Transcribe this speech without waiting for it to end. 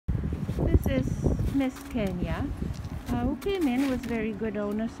Miss Kenya, who came in with very good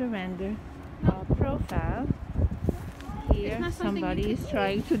owner surrender profile. Here, somebody is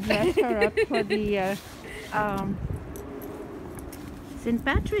trying to dress her up for the St.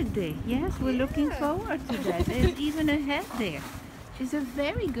 Patrick Day. Yes, we're looking forward to that. There's even a head there. She's a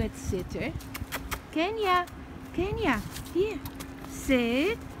very good sitter. Kenya, Kenya, here,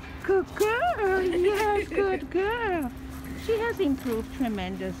 sit. Good girl, yes, good girl. She has improved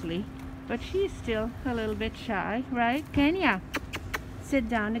tremendously, but she's still a little bit shy, right? Kenya, sit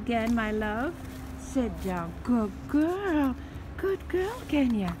down again, my love. Sit down. Good girl. Good girl,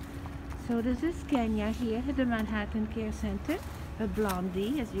 Kenya. So this is Kenya here at the Manhattan Care Center. A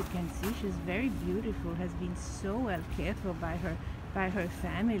blondie, as you can see. She's very beautiful, has been so well cared for by her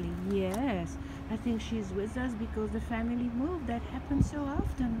family. Yes, I think she's with us because the family moved. That happens so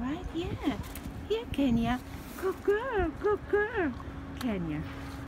often, right? Yeah. Here, Kenya. Good girl, good girl. Kenya.